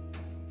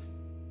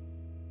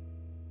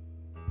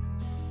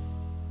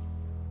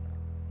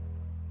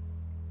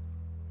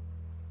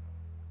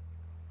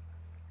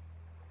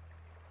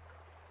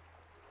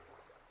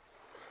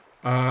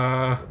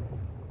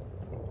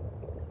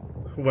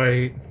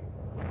 Wait.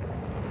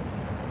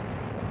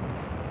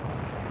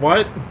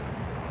 What?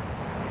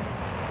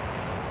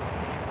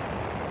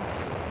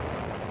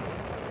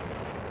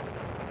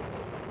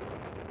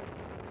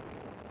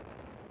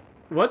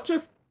 What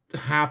just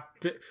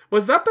happened?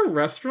 Was that the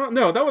restaurant?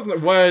 No, that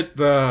wasn't. What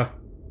the?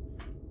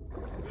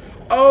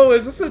 Oh,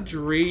 is this a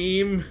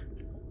dream?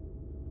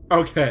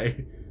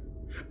 Okay.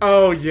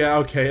 Oh, yeah,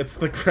 okay, it's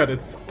the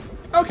credits.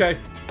 Okay.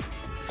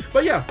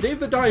 But yeah, Dave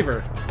the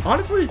Diver.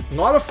 Honestly, a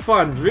lot of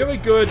fun. Really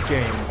good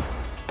game.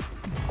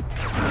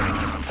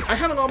 I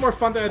had a lot more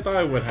fun than I thought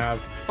I would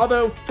have.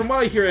 Although, from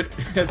what I hear, it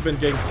has been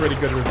getting pretty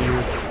good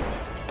reviews.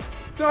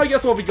 So I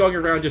guess we'll be going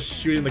around just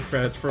shooting the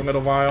credits for a little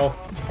while.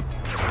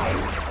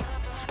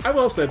 I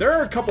will say, there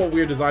are a couple of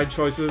weird design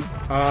choices.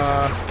 Some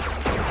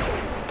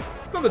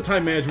of the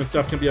time management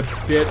stuff can be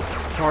a bit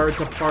hard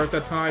to parse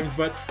at times,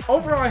 but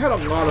overall I had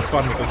a lot of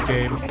fun with this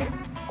game.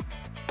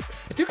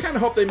 I do kind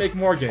of hope they make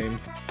more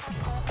games.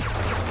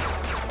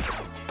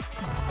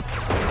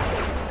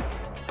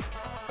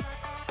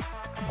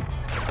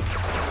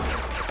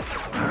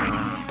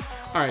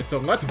 Alright, so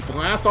let's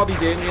blast all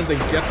these aliens and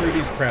get through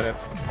these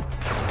credits.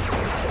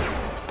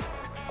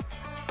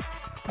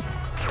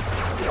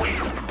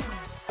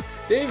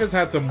 Dave has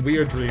had some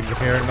weird dreams,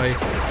 apparently.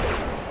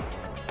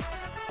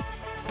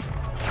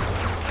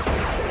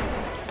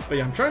 But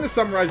yeah, I'm trying to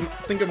summarize and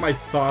think of my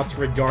thoughts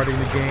regarding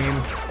the game.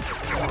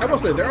 I will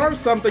say, there are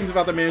some things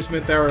about the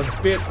management that are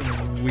a bit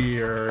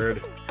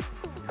weird.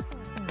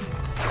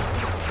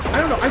 I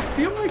don't know, I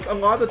feel like a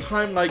lot of the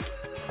time, like,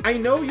 I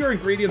know your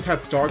ingredients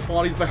had star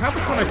qualities, but half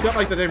the time I felt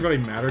like that didn't really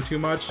matter too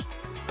much.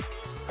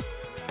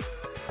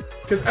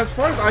 Because as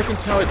far as I can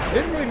tell, it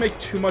didn't really make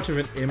too much of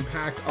an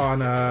impact on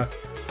the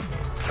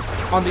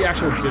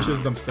actual dishes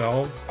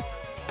themselves.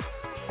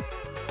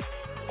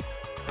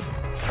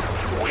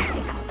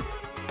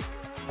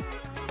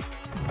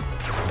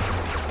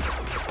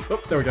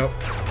 Oh, there we go.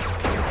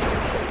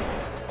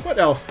 What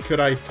else could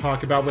I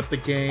talk about with the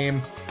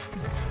game?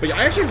 But yeah,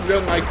 I actually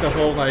really like the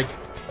whole, like,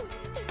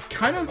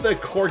 kind of the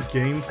core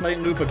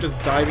gameplay loop of just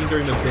diving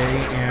during the day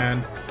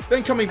and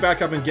then coming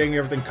back up and getting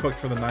everything cooked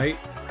for the night.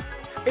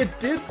 It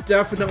did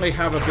definitely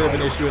have a bit of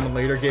an issue in the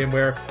later game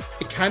where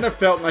it kind of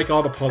felt like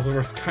all the puzzles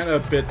were kind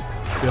of a bit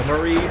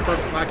fillery, for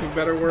lack of a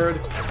better word.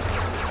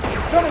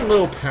 Felt a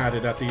little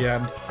padded at the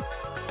end.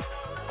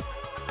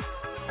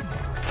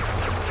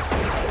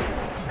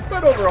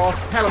 But overall,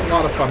 had a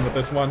lot of fun with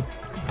this one.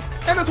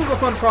 And this was a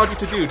fun project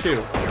to do,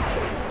 too.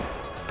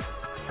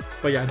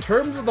 But yeah, in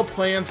terms of the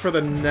plans for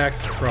the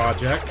next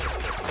project,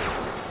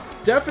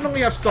 definitely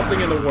have something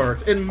in the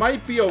works. It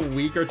might be a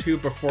week or two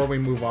before we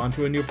move on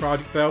to a new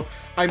project, though.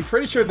 I'm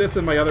pretty sure this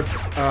and my other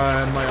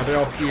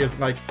LP is,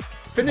 like,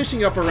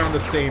 finishing up around the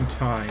same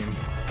time.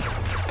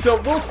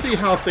 So we'll see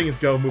how things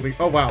go moving...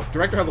 Oh, wow.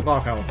 Director has a lot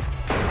of health.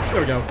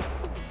 There we go.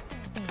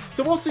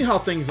 So we'll see how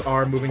things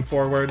are moving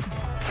forward.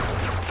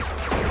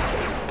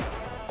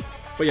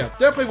 But yeah,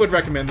 definitely would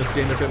recommend this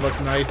game if it looked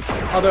nice.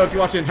 Although, if you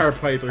watch the entire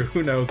playthrough,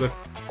 who knows if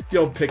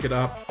you'll pick it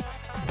up.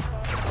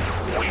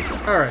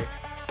 Alright.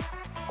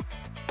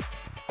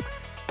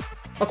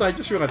 Also, I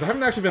just realized I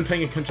haven't actually been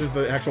paying attention to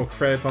the actual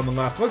credits on the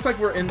left. Looks like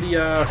we're in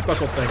the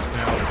special thanks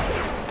now.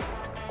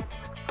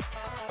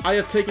 I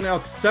have taken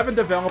out 7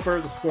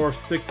 developers, a score of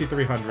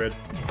 6,300.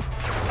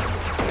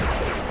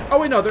 Oh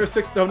wait, no, there's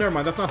 6. No, never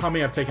mind. That's not how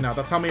many I've taken out.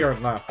 That's how many are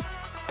left.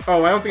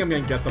 Oh, I don't think I'm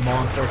gonna get them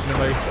all,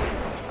 unfortunately.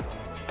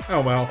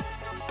 Oh well.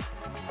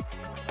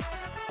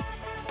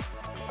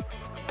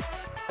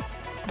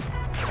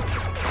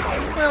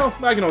 Well,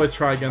 I can always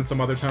try again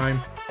some other time.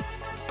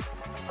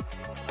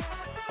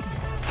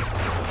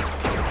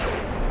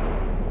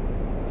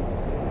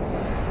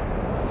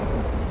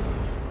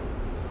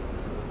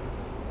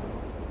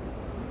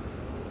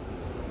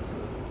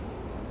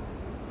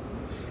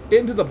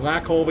 Into the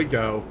black hole we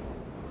go.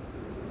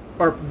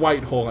 Or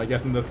white hole, I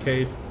guess, in this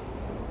case.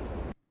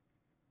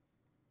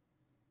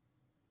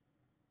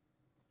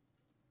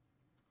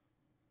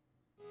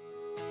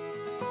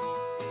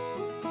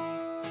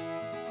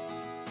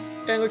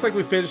 And it looks like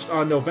we finished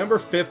on November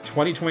 5th,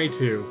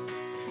 2022.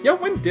 Yeah,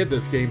 when did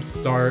this game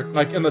start?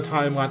 Like, in the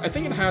timeline? I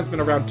think it has been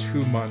around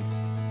 2 months.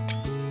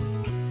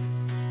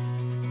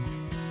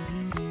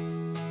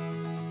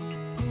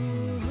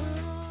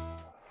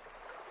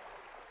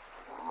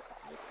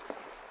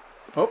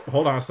 Oh,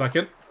 hold on a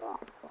second.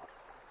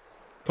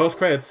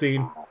 Post-credit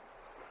scene.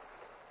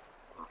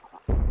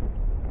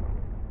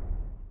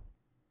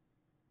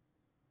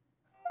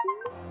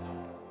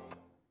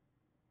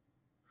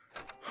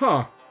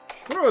 Huh.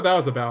 Wonder what that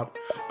was about.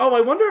 Oh,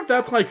 I wonder if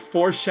that's like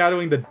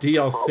foreshadowing the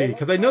DLC,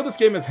 because I know this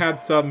game has had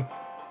some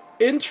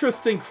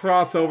interesting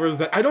crossovers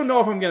that I don't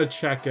know if I'm gonna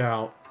check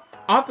out.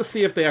 I'll have to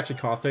see if they actually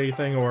cost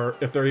anything or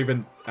if they're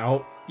even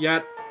out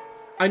yet.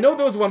 I know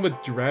there was one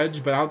with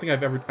Dredge, but I don't think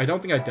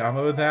I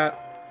downloaded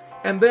that.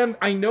 And then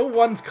I know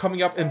one's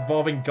coming up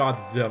involving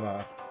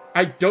Godzilla.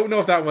 I don't know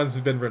if that one's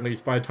been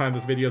released by the time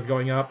this video is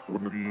going up.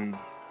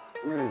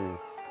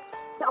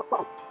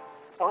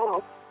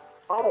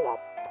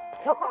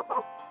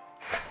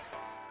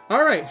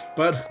 Alright,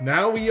 but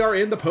now we are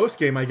in the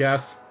post-game, I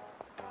guess.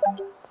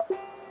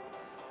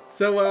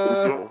 So,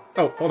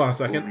 oh, hold on a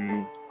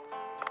second.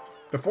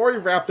 Before we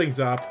wrap things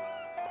up...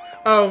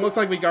 Oh, looks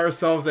like we got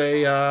ourselves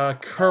a,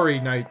 curry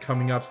night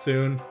coming up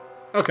soon.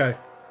 Okay.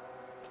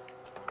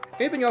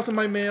 Anything else in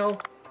my mail?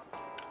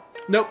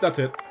 Nope, that's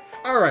it.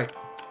 Alright.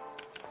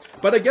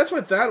 But I guess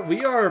with that,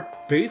 we are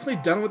basically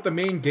done with the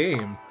main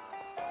game.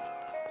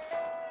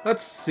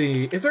 Let's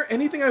see. Is there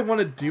anything I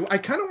want to do? I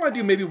kind of want to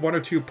do maybe 1 or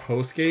 2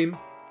 post-game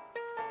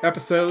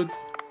episodes.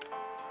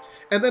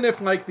 And then if,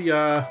 like,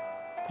 the,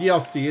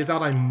 DLC is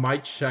out, I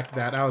might check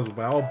that out as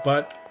well.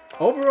 But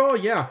overall,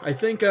 yeah, I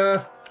think,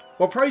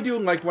 we'll probably do,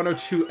 like, 1 or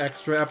 2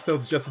 extra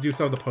episodes just to do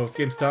some of the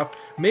post-game stuff.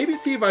 Maybe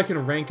see if I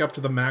can rank up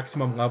to the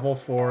maximum level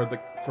for the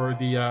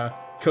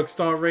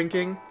Cookstar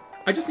ranking.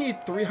 I just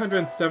need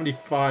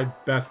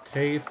 375 best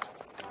taste.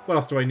 What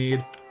else do I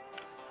need?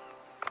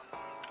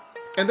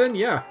 And then,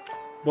 yeah,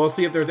 we'll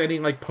see if there's any,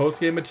 like,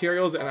 post-game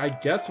materials, and I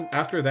guess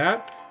after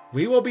that,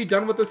 we will be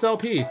done with this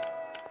LP.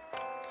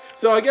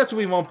 So I guess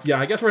we won't, yeah,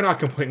 I guess we're not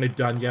completely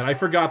done yet. I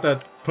forgot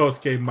that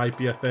post-game might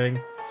be a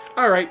thing.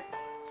 Alright,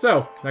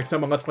 so, next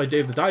time on Let's Play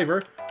Dave the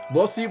Diver,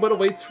 we'll see what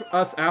awaits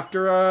us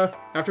after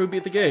we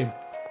beat the game.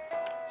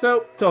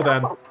 So, till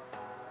then.